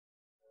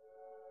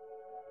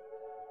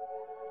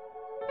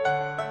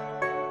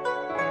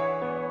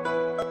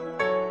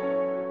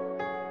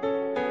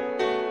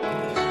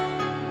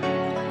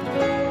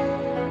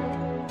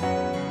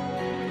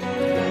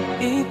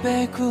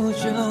苦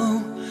酒，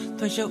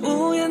吞下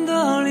无言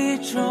的离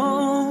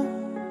愁。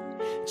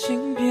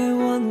请别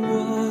问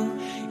我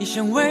一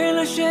生为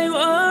了谁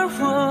而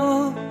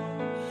活，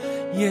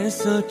夜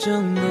色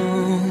正浓，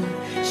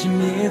熄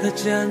灭的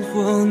战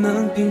火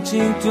能平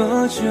静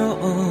多久？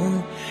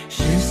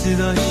誓死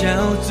多小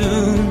卒，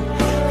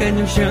敢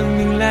用生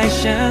命来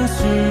相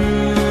诉。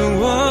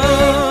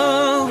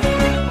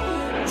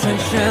穿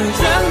上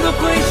战斗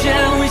盔甲，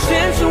为千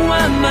军万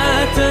马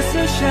的厮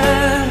杀，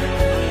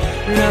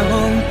染红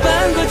半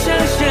个江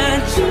山，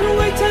只为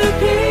太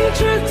平治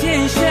天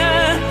下。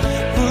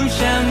不想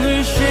与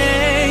谁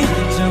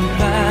争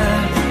霸，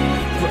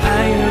不爱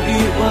尔虞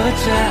我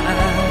诈，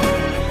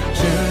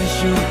这雄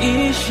一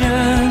生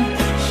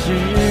时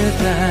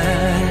代，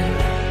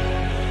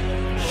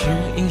是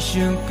英雄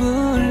不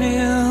留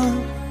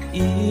遗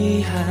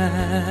憾。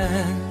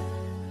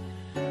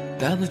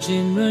打不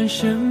尽人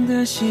生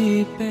的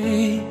喜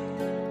悲，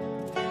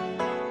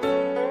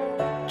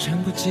尝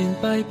不尽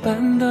百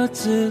般的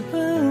滋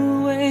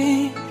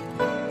味。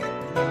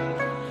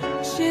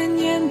千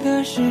年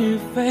的是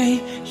非，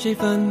谁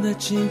分得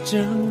清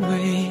真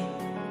伪？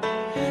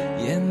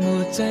淹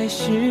没在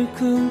时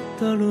空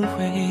的轮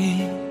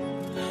回。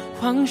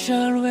黄沙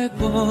掠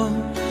过，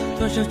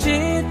多少期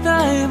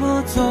待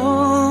不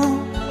从。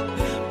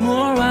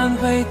蓦然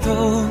回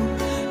头，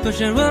多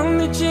少人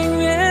历经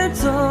越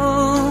走。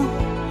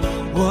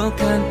我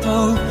看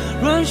透，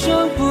人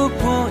生不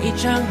过一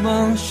场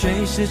梦，谁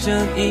是真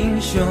英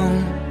雄？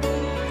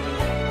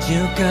就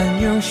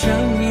敢用生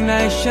命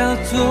来小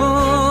作。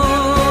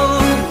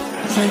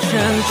穿上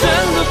战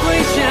斗盔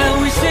甲，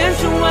为千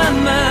军万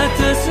马的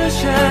厮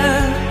杀，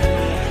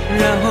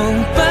染红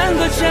半个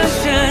江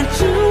山，只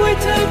为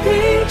太平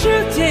治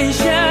天下。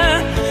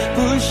不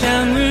想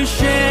与谁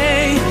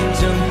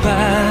争霸，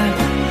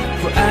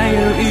不爱尔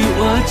虞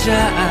我诈，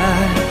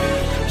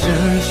这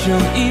雄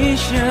一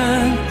生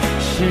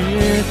时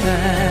代，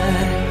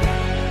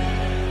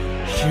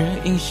是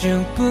英雄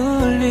不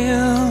留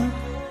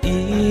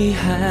遗憾。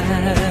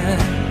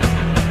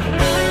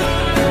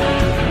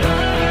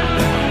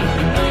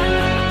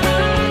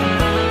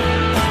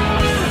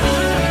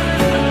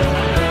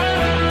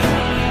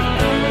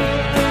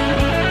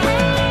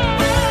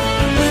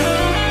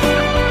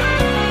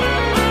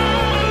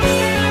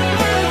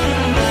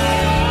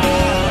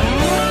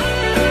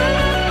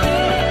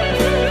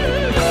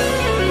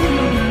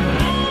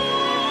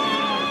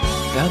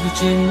打不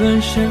尽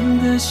人生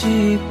的喜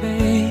悲，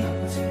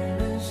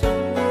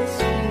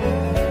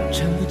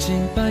尝不尽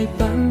百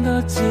般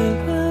的滋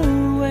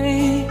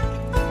味。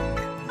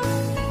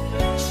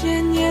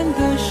千年的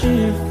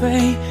是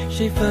非，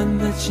谁分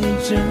得清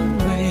真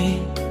伪？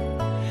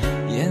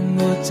淹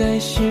没在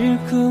时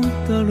空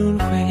的轮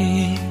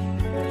回。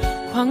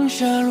黄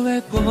沙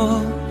掠过，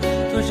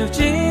多少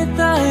期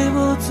待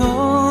不从。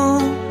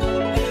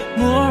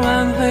蓦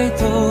然回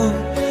头，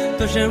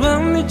多少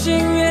人历经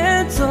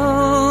越走。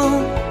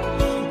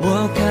我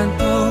看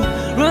透，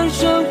人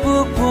生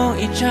不过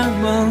一场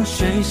梦，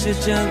谁是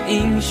真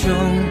英雄？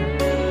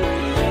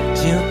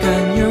就敢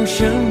用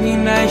生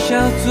命来小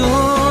作。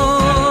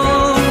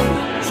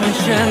穿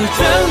上战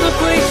斗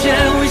盔甲，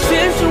为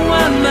千军万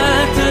马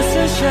的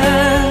厮杀，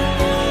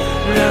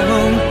染红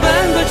半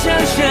个江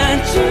山，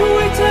只为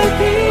太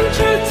平治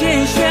天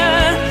下。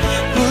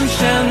不想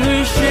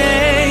与谁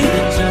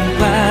争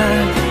霸，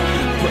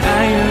不爱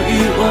尔虞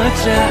我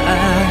诈，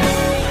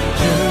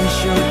这雄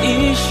一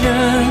生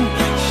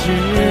时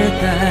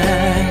代，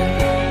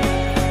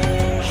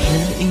是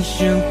英雄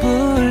不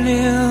留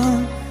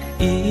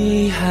遗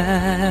憾。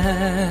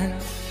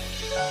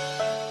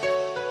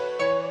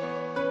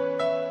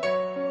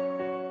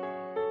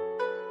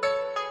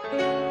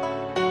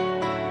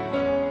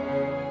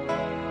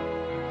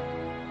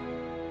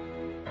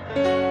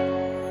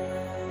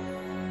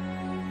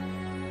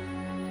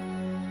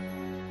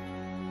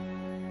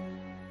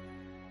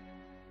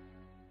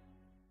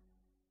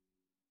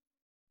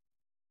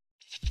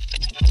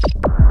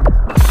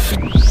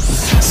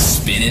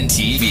Spinning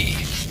TV.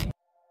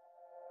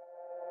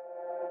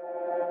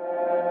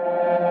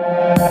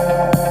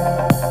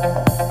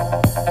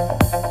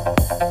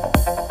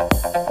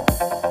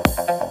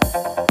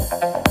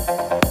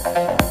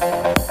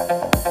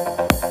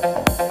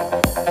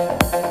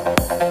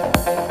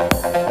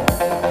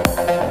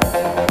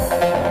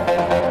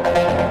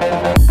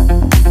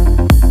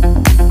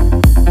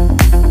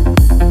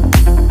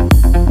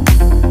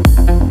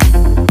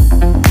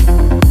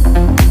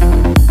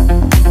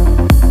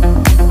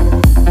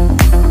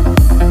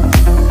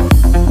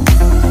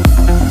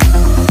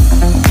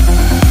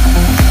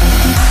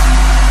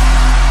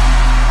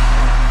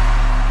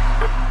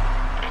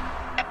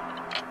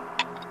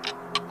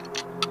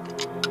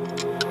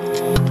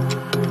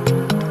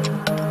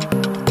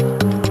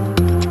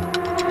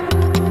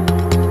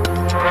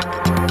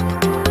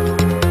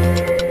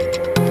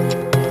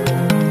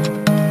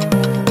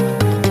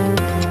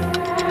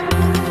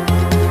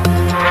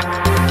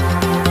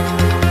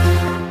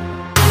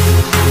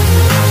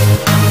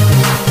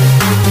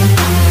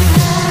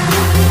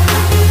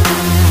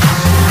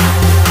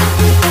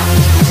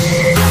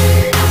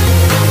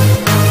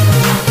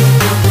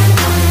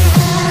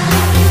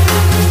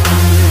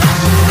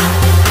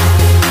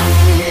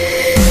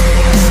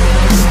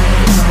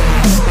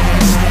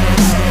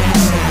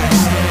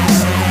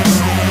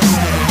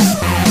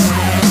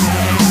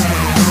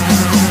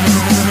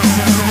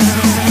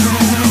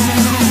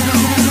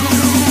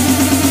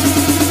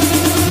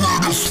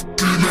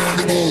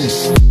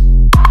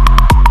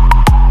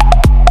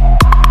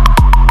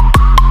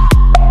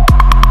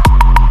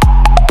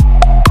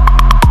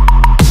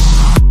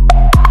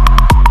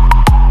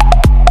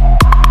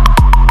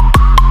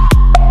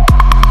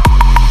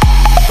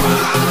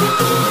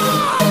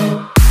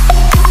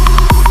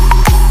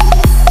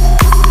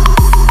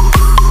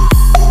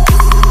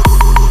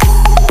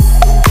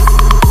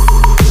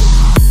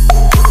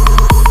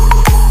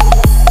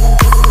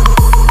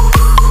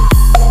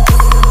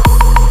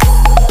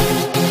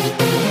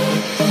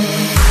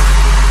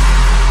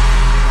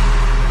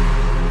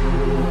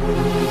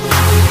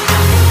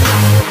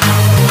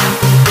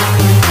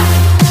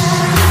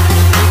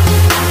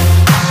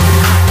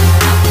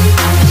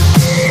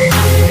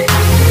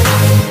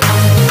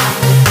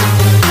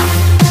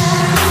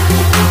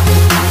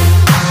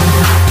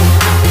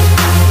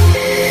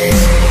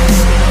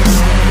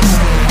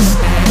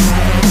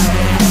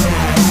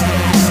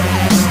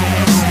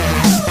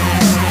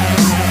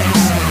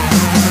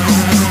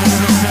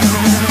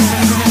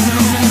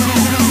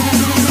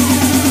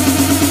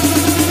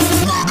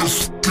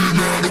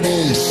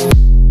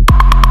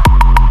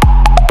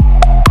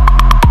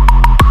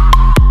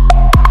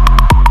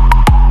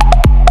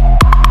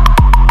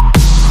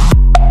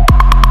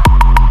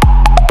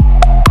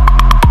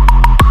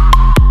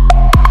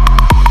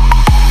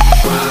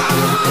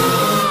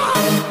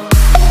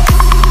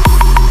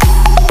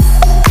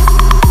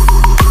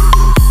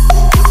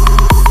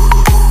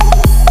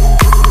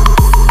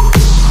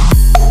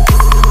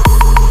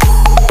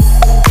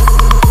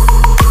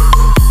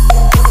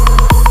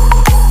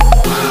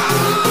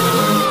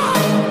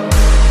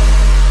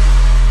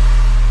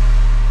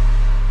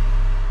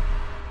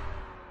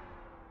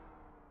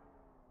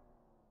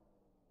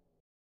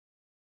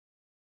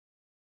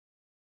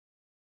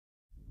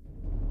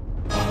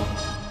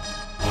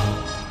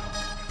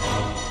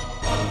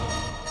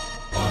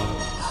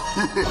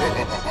 ਗੱਡੀ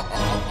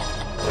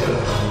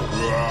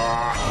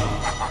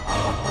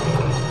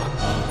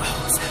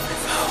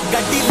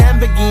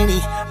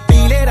ਲੈਂਬਰਗਿਨੀ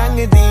ਪੀਲੇ ਰੰਗ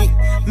ਦੀ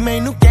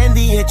ਮੈਨੂੰ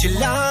ਕਹਿੰਦੀ ਏ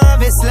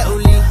ਚਲਾਵੇ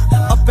slowly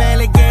ਉਹ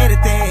ਪਹਿਲੇ ਗੇਰ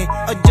ਤੇ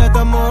ਉਹ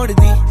ਜਦੋਂ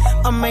ਮੋੜਦੀ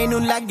ਉਹ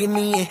ਮੈਨੂੰ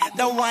ਲੱਗਨੀ ਏ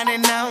the one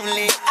and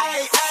only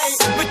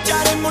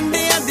ਵਿਚਾਰੇ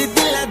ਮੁੰਡਿਆਂ ਦੇ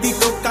ਦਿਲਾਂ ਦੀ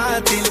ਤੂੰ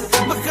ਕਾਤਿਲ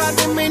ਬਖਾ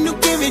ਦੇ ਮੈਨੂੰ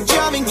ਕਿਵੇਂ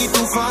ਜਾਵੇਂਗੀ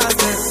ਤੂੰ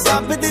ਫਾਸਟ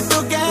ਦੱਬ ਦੇ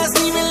ਤੂੰ ਗੈਸ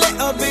ਨਹੀਂ ਮਿਲੇ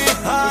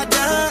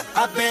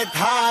a bit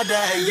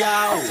harder yo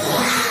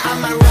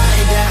I'm a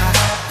rider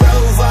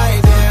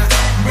provider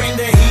bring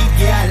the heat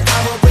girl I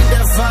will bring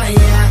the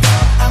fire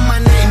and my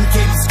name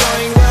keeps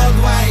going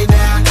worldwide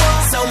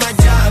so my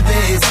job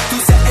is to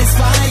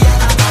satisfy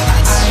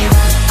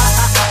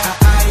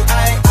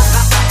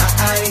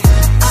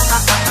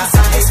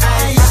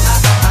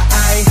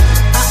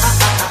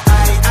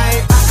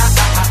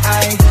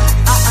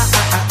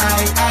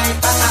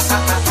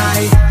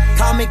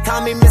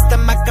Call me Mr.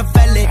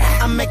 Machiavelli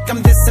I make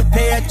them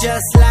disappear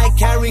just like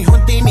Harry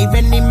Houdini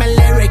Benny me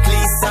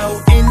lyrically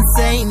so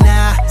insane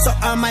so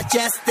I'm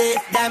majestic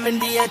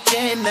diamond the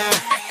agenda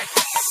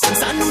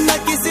Sanu na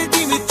kisi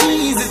di vi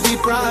cheese di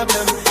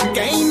problem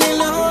Kaine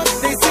log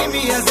they see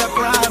me as a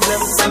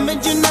problem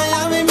Samajh na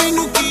aave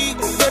mainu ki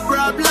the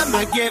problem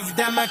I give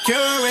them a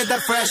cure with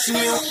a fresh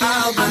new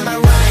album I'm a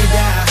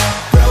rider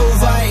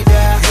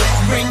provider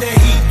bring the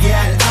heat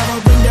girl I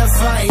will bring the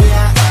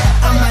fire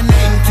and my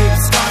name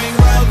keeps going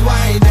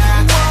worldwide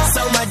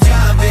so my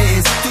job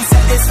is to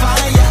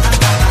satisfy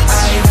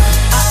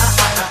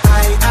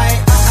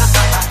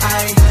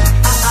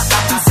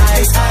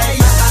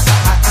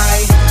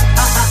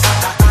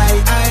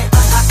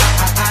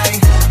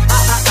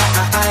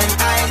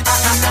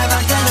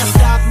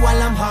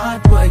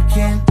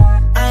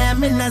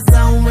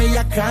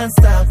can't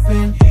stop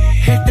it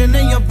hitting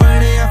in your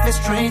body I feel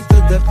straight to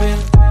the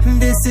pin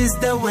this is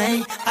the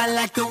way I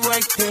like to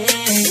work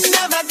it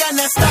never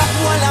gonna stop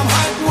while I'm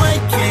hard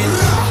working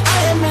I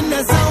am in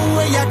the zone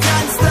where I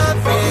can't stop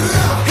it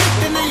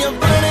hitting in your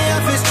body I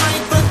feel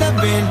straight to the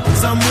pin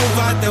so move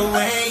out the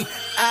way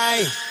I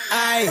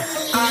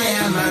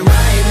am a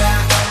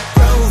rider